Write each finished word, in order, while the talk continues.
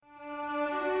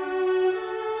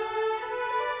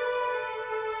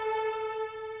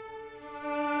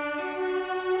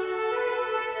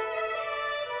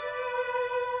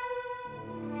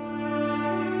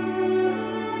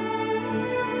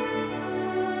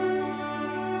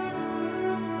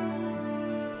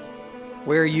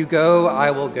Where you go,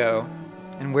 I will go,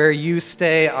 and where you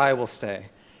stay, I will stay.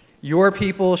 Your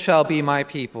people shall be my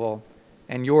people,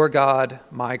 and your God,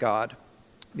 my God."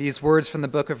 These words from the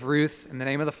book of Ruth, in the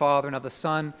name of the Father, and of the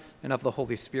Son, and of the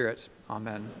Holy Spirit.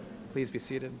 Amen. Please be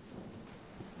seated.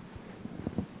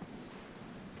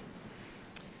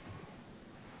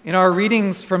 In our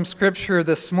readings from Scripture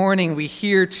this morning, we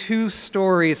hear two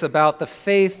stories about the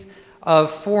faith of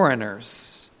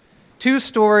foreigners. Two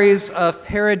stories of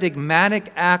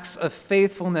paradigmatic acts of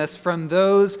faithfulness from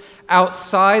those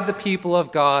outside the people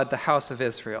of God, the house of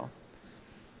Israel.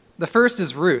 The first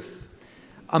is Ruth,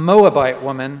 a Moabite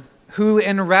woman who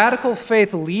in radical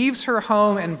faith leaves her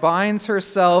home and binds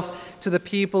herself to the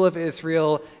people of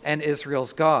Israel and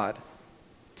Israel's God,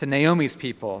 to Naomi's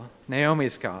people,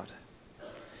 Naomi's God.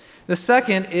 The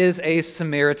second is a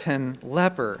Samaritan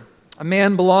leper, a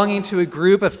man belonging to a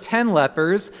group of 10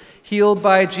 lepers healed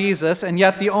by Jesus, and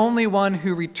yet the only one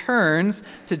who returns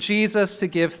to Jesus to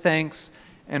give thanks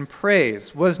and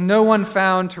praise. Was no one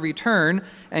found to return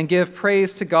and give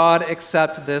praise to God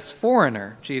except this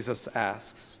foreigner, Jesus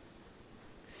asks.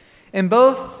 In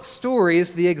both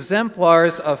stories, the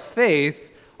exemplars of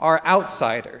faith are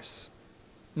outsiders.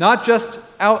 Not just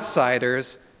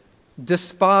outsiders,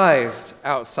 despised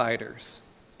outsiders,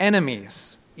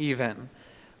 enemies even,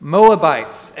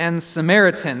 Moabites and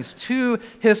Samaritans, two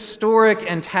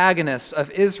historic antagonists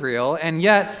of Israel, and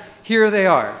yet here they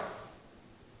are,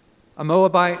 a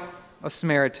Moabite, a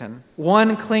Samaritan,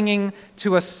 one clinging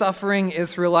to a suffering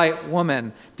Israelite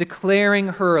woman, declaring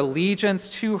her allegiance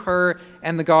to her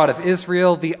and the God of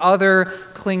Israel, the other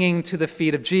clinging to the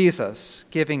feet of Jesus,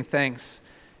 giving thanks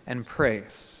and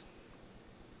praise.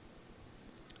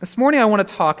 This morning I want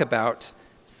to talk about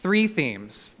three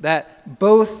themes that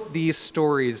both these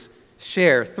stories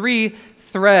share, three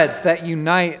threads that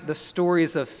unite the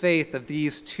stories of faith of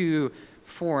these two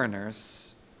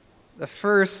foreigners. The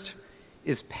first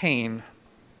is pain,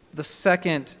 the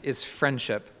second is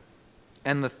friendship,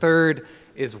 and the third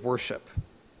is worship.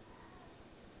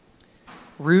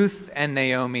 Ruth and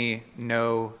Naomi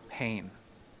know pain.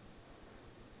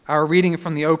 Our reading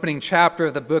from the opening chapter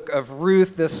of the book of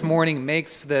Ruth this morning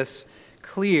makes this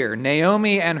clear.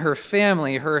 Naomi and her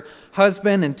family, her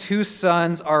husband and 2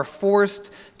 sons, are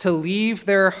forced to leave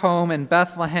their home in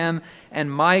Bethlehem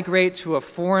and migrate to a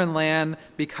foreign land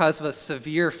because of a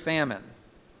severe famine.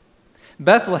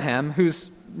 Bethlehem,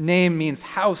 whose name means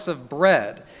house of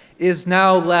bread, is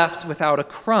now left without a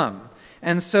crumb.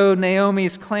 And so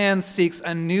Naomi's clan seeks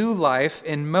a new life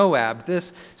in Moab,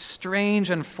 this strange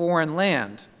and foreign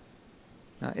land.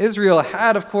 Now, Israel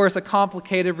had, of course, a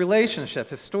complicated relationship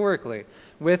historically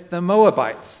with the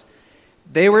Moabites.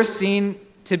 They were seen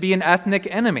to be an ethnic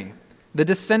enemy, the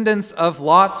descendants of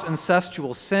Lot's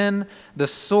incestual sin, the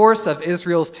source of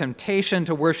Israel's temptation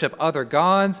to worship other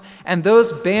gods, and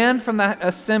those banned from the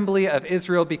assembly of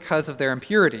Israel because of their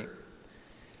impurity.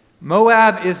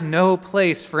 Moab is no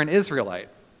place for an Israelite.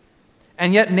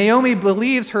 And yet Naomi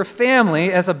believes her family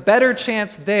has a better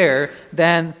chance there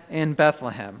than in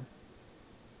Bethlehem.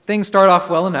 Things start off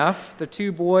well enough. The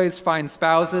 2 boys find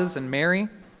spouses and marry,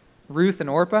 Ruth and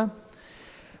Orpah.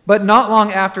 But not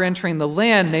long after entering the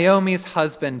land, Naomi's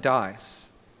husband dies,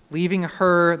 leaving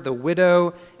her the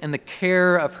widow in the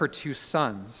care of her 2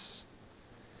 sons.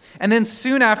 And then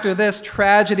soon after this,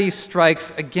 tragedy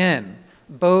strikes again.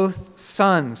 Both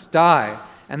sons die,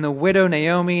 and the widow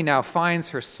Naomi now finds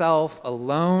herself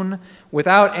alone,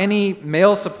 without any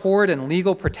male support and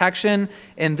legal protection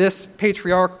in this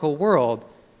patriarchal world.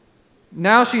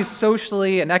 Now she's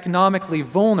socially and economically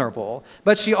vulnerable,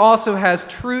 but she also has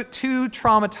 2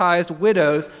 traumatized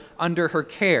widows under her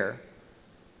care.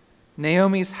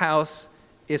 Naomi's house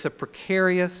is a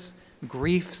precarious,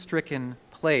 grief-stricken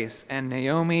place, and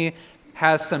Naomi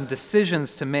has some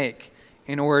decisions to make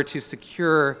in order to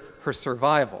secure her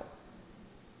survival.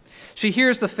 She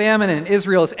hears the famine in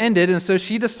Israel has ended, and so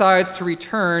she decides to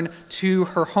return to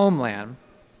her homeland.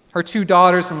 Her 2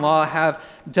 daughters-in-law have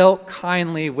dealt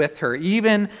kindly with her,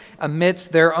 even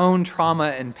amidst their own trauma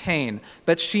and pain.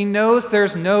 But she knows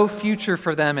there's no future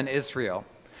for them in Israel.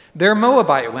 They're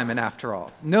Moabite women, after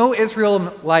all. No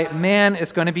Israelite man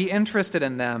is going to be interested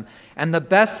in them. And the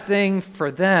best thing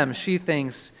for them, she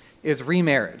thinks, is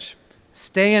remarriage.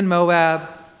 Stay in Moab,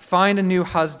 find a new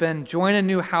husband, join a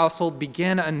new household,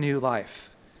 begin a new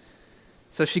life.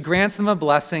 So she grants them a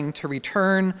blessing to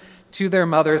return to their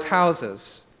mother's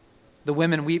houses. The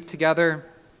women weep together,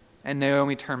 and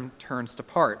Naomi turns to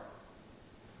part.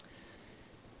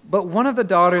 But one of the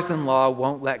daughters-in-law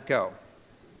won't let go.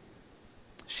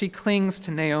 She clings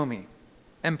to Naomi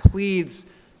and pleads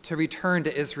to return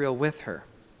to Israel with her.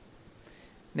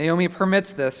 Naomi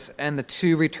permits this, and the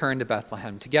two return to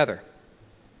Bethlehem together.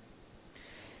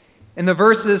 In the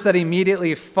verses that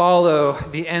immediately follow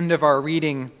the end of our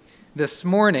reading this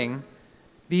morning,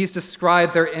 these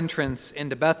describe their entrance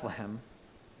into Bethlehem.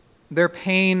 Their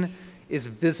pain is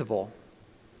visible.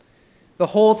 The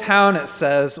whole town, it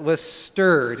says, was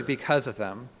stirred because of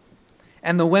them.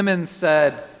 And the women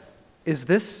said, "Is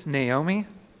this Naomi?"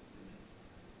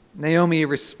 Naomi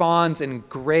responds in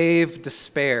grave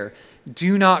despair.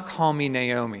 "Do not call me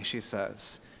Naomi," she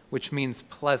says, which means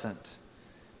pleasant.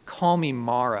 "Call me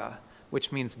Mara,"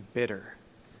 which means bitter.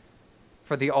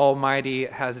 For the Almighty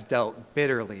has dealt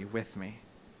bitterly with me.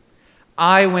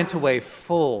 I went away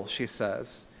full, she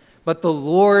says, but the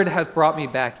Lord has brought me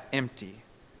back empty.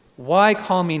 Why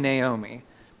call me Naomi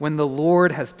when the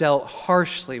Lord has dealt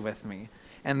harshly with me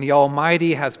and the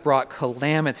Almighty has brought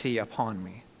calamity upon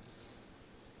me?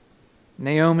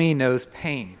 Naomi knows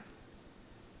pain,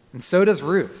 and so does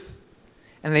Ruth,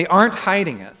 and they aren't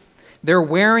hiding it. They're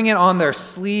wearing it on their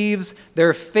sleeves.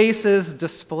 Their faces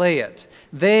display it.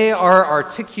 They are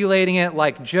articulating it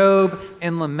like Job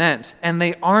in lament, and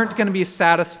they aren't going to be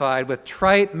satisfied with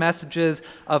trite messages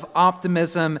of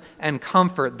optimism and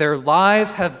comfort. Their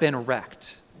lives have been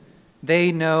wrecked.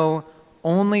 They know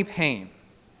only pain.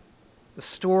 The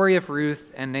story of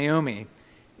Ruth and Naomi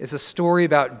is a story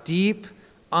about deep,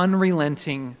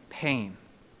 unrelenting pain.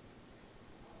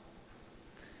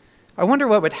 I wonder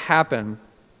what would happen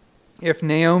if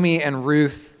Naomi and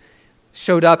Ruth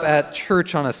showed up at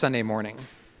church on a Sunday morning.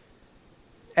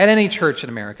 At any church in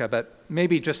America, but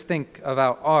maybe just think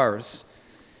about ours.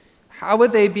 How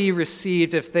would they be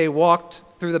received if they walked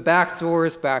through the back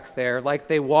doors back there like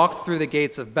they walked through the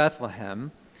gates of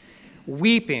Bethlehem,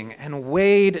 weeping and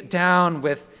weighed down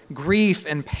with grief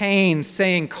and pain,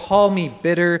 saying, "Call me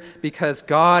bitter because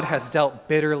God has dealt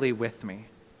bitterly with me"?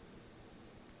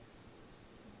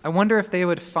 I wonder if they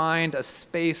would find a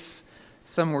space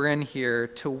somewhere in here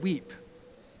to weep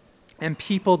and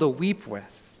people to weep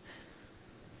with.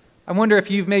 I wonder if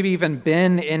you've maybe even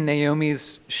been in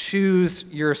Naomi's shoes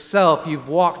yourself. You've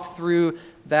walked through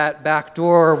that back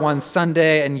door one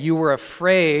Sunday and you were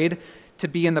afraid to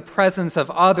be in the presence of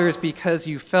others because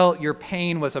you felt your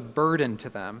pain was a burden to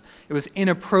them. It was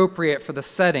inappropriate for the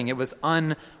setting. It was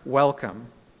unwelcome.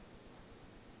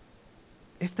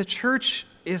 If the church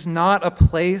is not a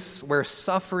place where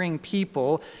suffering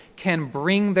people can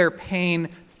bring their pain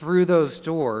through those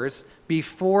doors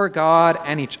before God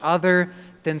and each other,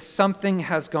 then something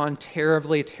has gone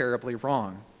terribly, terribly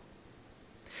wrong.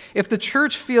 If the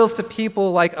church feels to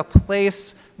people like a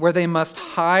place where they must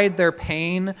hide their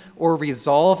pain or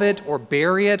resolve it or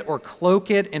bury it or cloak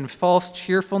it in false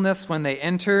cheerfulness when they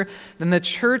enter, then the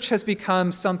church has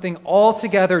become something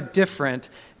altogether different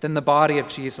than the body of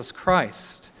Jesus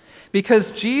Christ.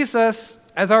 Because Jesus,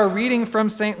 as our reading from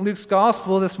St. Luke's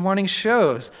Gospel this morning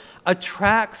shows,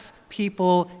 attracts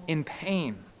people in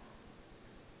pain.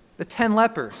 The 10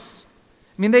 lepers.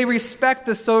 They respect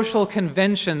the social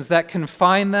conventions that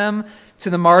confine them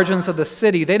to the margins of the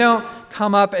city. They don't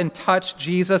come up and touch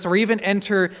Jesus or even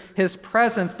enter his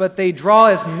presence, but they draw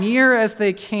as near as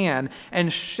they can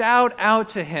and shout out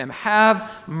to him,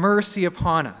 "Have mercy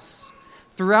upon us."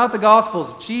 Throughout the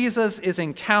Gospels, Jesus is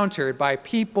encountered by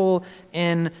people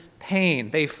in pain.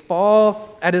 They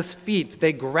fall at his feet.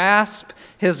 They grasp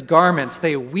his garments.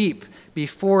 They weep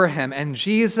before him. And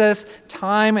Jesus,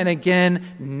 time and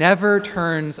again, never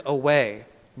turns away.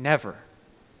 Never.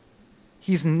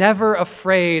 He's never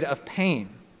afraid of pain.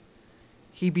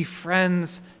 He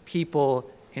befriends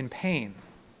people in pain.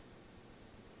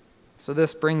 So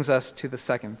this brings us to the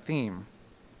second theme,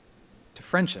 to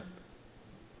friendship.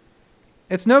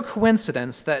 It's no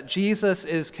coincidence that Jesus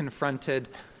is confronted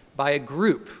by a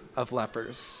group of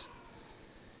lepers.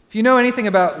 If you know anything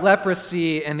about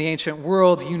leprosy in the ancient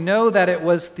world, you know that it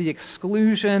was the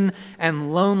exclusion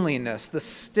and loneliness, the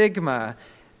stigma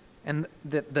and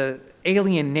the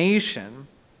alienation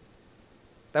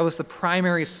that was the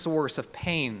primary source of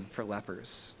pain for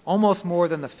lepers, almost more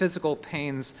than the physical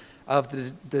pains of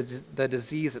the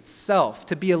disease itself.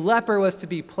 To be a leper was to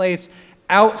be placed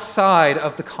outside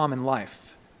of the common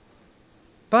life.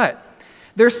 But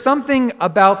there's something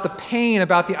about the pain,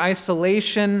 about the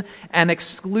isolation and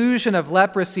exclusion of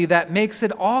leprosy that makes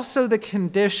it also the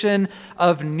condition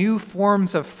of new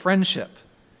forms of friendship,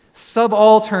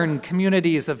 subaltern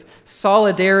communities of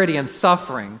solidarity and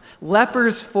suffering.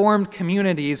 Lepers formed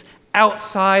communities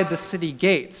outside the city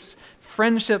gates,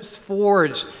 friendships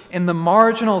forged in the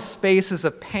marginal spaces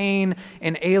of pain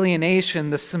and alienation.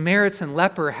 The Samaritan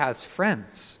leper has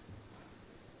friends.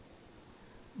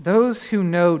 Those who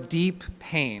know deep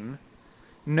pain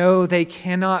know they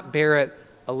cannot bear it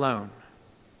alone.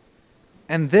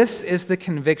 And this is the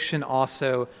conviction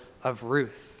also of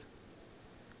Ruth.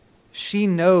 She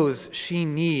knows she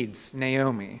needs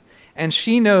Naomi, and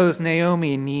she knows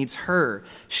Naomi needs her.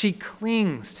 She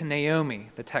clings to Naomi,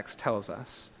 the text tells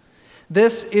us.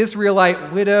 This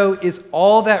Israelite widow is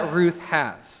all that Ruth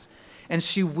has, and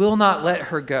she will not let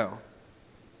her go.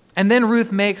 And then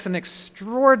Ruth makes an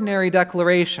extraordinary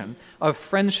declaration of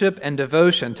friendship and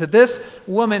devotion to this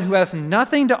woman who has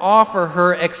nothing to offer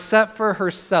her except for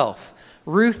herself.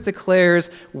 Ruth declares,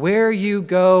 "Where you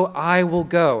go, I will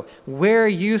go. Where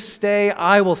you stay,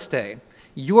 I will stay.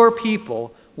 Your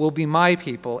people will be my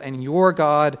people, and your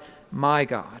God, my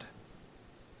God."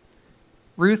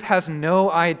 Ruth has no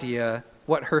idea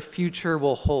what her future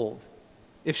will hold,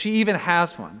 if she even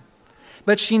has one.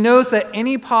 But she knows that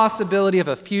any possibility of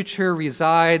a future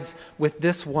resides with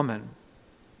this woman.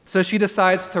 So she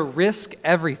decides to risk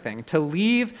everything, to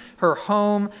leave her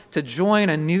home, to join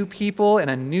a new people in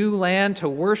a new land, to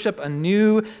worship a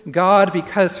new God,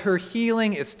 because her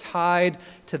healing is tied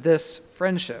to this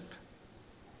friendship.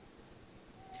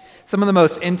 Some of the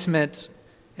most intimate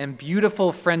and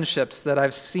beautiful friendships that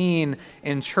I've seen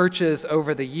in churches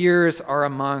over the years are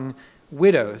among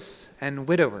widows and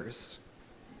widowers.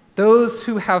 Those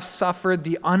who have suffered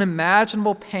the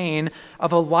unimaginable pain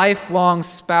of a lifelong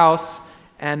spouse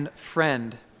and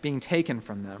friend being taken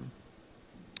from them.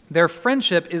 Their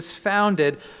friendship is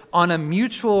founded on a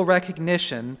mutual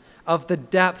recognition of the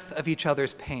depth of each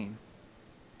other's pain.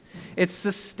 It's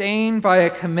sustained by a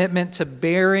commitment to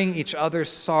bearing each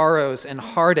other's sorrows and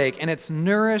heartache, and it's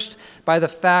nourished by the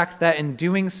fact that in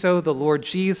doing so, the Lord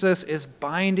Jesus is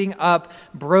binding up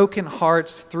broken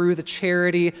hearts through the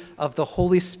charity of the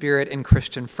Holy Spirit in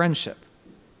Christian friendship.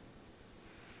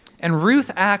 And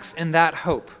Ruth acts in that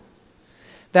hope,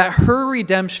 that her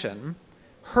redemption,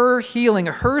 her healing,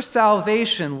 her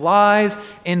salvation lies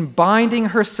in binding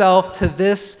herself to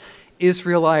this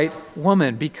Israelite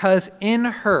woman, because in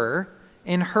her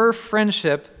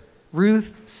friendship,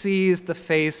 Ruth sees the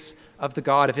face of the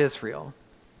God of Israel.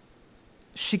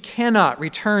 She cannot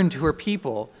return to her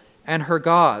people and her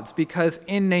gods, because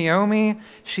in Naomi,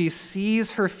 she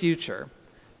sees her future,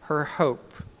 her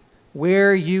hope.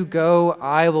 Where you go,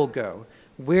 I will go.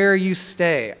 Where you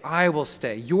stay, I will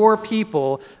stay. Your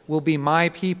people will be my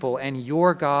people, and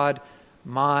your God,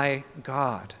 my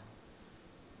God.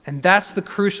 And that's the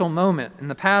crucial moment in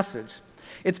the passage.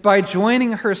 It's by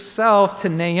joining herself to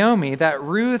Naomi that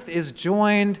Ruth is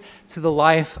joined to the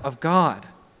life of God.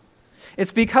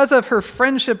 It's because of her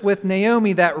friendship with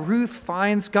Naomi that Ruth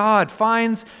finds God,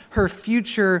 finds her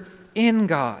future in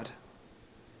God.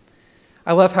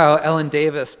 I love how Ellen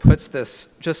Davis puts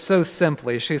this just so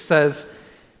simply. She says,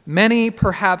 "Many,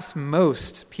 perhaps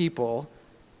most people,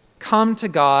 come to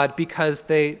God because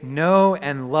they know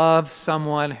and love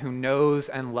someone who knows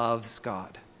and loves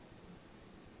God."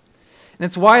 And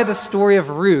it's why the story of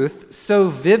Ruth so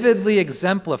vividly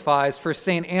exemplifies for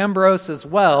St. Ambrose as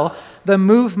well the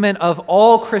movement of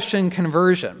all Christian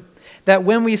conversion. That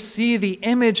when we see the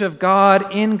image of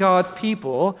God in God's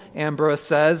people, Ambrose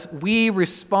says, we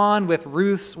respond with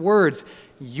Ruth's words,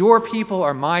 "Your people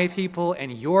are my people,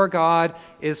 and your God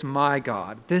is my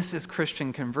God." This is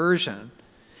Christian conversion.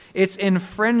 It's in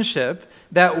friendship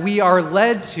that we are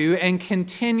led to and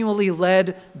continually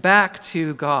led back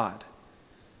to God.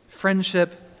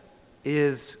 Friendship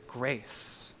is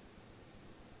grace.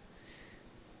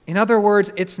 In other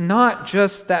words, it's not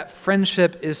just that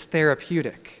friendship is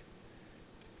therapeutic.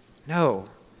 No,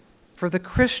 for the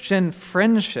Christian,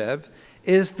 friendship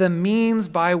is the means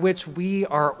by which we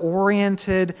are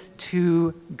oriented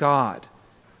to God,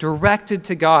 directed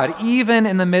to God, even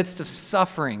in the midst of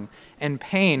suffering and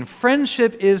pain.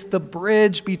 Friendship is the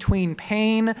bridge between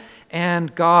pain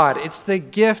and God. It's the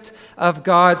gift of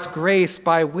God's grace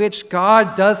by which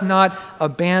God does not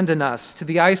abandon us to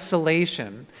the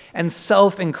isolation and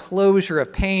self-enclosure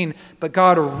of pain, but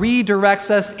God redirects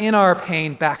us in our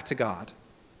pain back to God.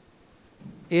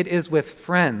 It is with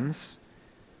friends,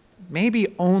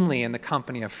 maybe only in the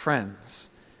company of friends,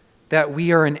 that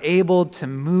we are enabled to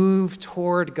move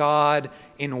toward God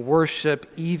in worship,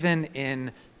 even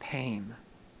in pain.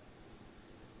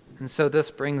 And so this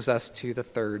brings us to the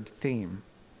third theme,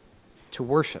 to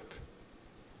worship.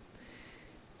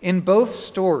 In both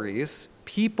stories,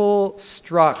 people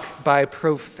struck by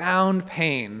profound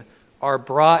pain are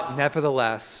brought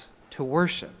nevertheless to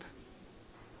worship.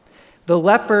 The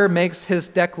leper makes his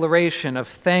declaration of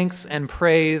thanks and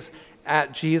praise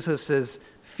at Jesus'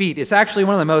 feet. feet. It's actually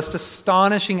one of the most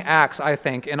astonishing acts, I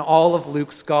think, in all of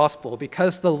Luke's gospel,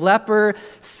 because the leper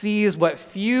sees what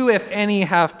few, if any,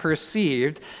 have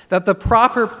perceived, that the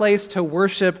proper place to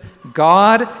worship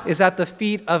God is at the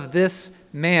feet of this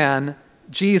man,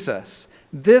 Jesus.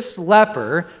 This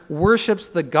leper worships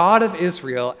the God of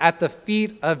Israel at the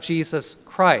feet of Jesus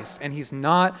Christ, and he's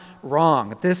not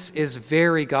wrong. This is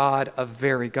very God of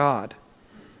very God.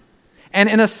 And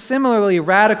in a similarly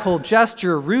radical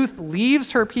gesture, Ruth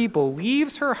leaves her people,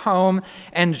 leaves her home,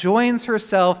 and joins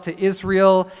herself to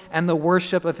Israel and the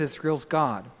worship of Israel's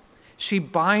God. She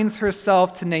binds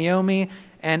herself to Naomi,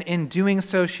 and in doing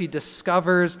so, she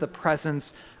discovers the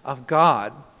presence of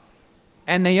God.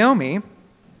 And Naomi,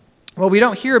 well, we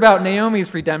don't hear about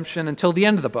Naomi's redemption until the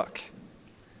end of the book.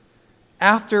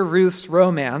 After Ruth's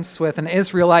romance with an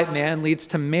Israelite man leads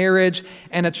to marriage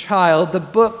and a child, the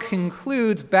book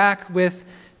concludes back with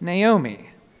Naomi,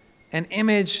 an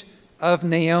image of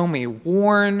Naomi,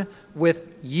 worn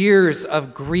with years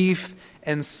of grief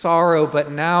and sorrow,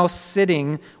 but now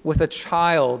sitting with a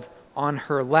child on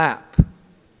her lap.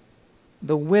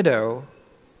 The widow,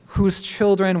 whose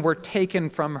children were taken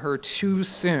from her too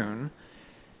soon,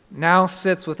 now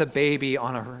sits with a baby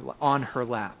on her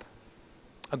lap,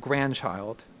 a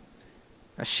grandchild.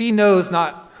 Now, she knows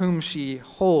not whom she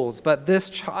holds, but this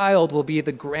child will be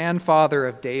the grandfather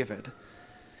of David.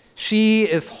 She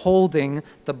is holding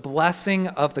the blessing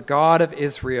of the God of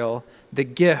Israel, the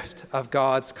gift of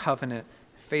God's covenant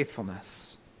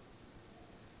faithfulness.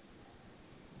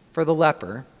 For the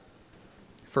leper,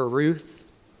 for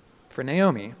Ruth, for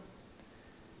Naomi,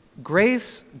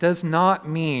 grace does not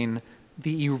mean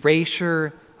the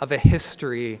erasure of a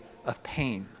history of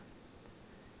pain.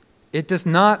 It does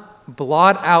not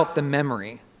blot out the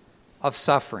memory of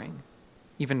suffering,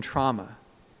 even trauma.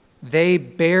 They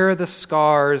bear the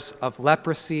scars of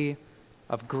leprosy,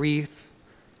 of grief,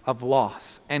 of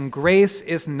loss. And grace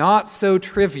is not so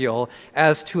trivial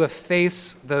as to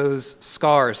efface those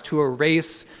scars, to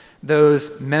erase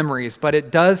those memories, but it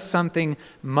does something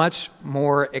much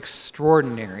more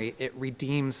extraordinary. It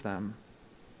redeems them.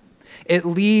 It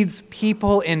leads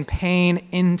people in pain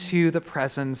into the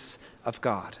presence of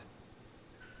God.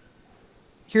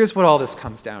 Here's what all this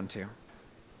comes down to.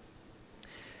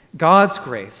 God's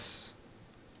grace,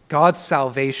 God's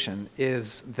salvation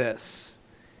is this.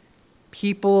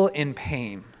 People in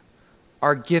pain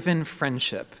are given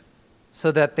friendship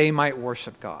so that they might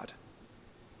worship God.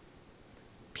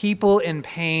 People in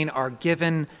pain are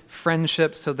given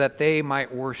friendship so that they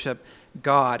might worship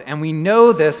God. And we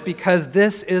know this because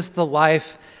this is the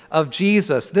life of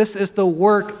Jesus. This is the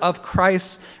work of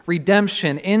Christ's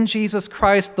redemption. In Jesus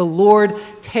Christ, the Lord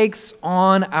takes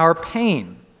on our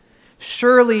pain.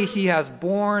 Surely he has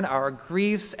borne our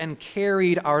griefs and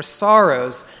carried our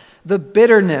sorrows, the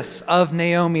bitterness of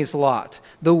Naomi's lot,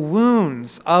 the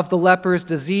wounds of the leper's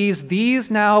disease. These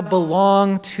now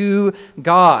belong to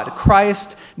God.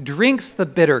 Christ drinks the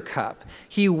bitter cup.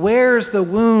 He wears the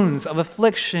wounds of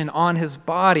affliction on his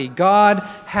body. God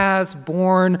has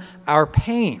borne our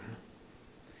pain.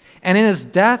 And in his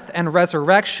death and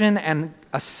resurrection and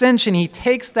ascension, he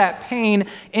takes that pain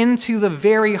into the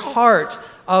very heart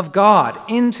of God,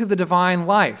 into the divine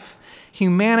life.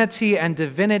 Humanity and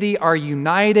divinity are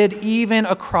united even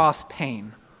across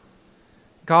pain.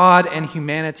 God and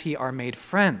humanity are made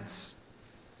friends.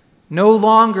 No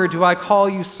longer do I call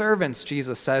you servants,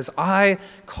 Jesus says. I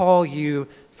call you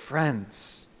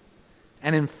friends.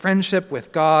 And in friendship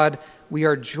with God, we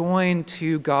are joined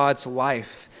to God's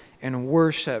life in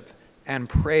worship and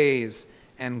praise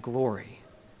and glory.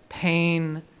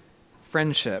 Pain,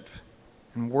 friendship,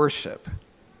 and worship.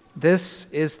 This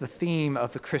is the theme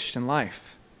of the Christian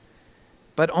life,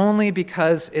 but only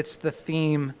because it's the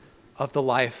theme of the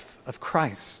life of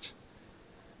Christ.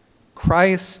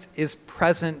 Christ is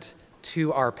present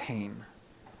to our pain.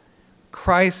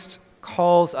 Christ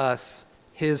calls us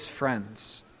his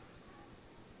friends.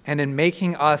 And in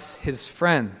making us his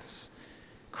friends,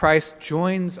 Christ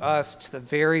joins us to the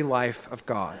very life of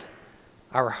God,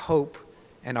 our hope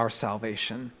and our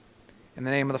salvation. In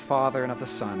the name of the Father, and of the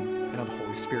Son, and of the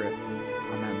Holy Spirit.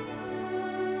 Amen.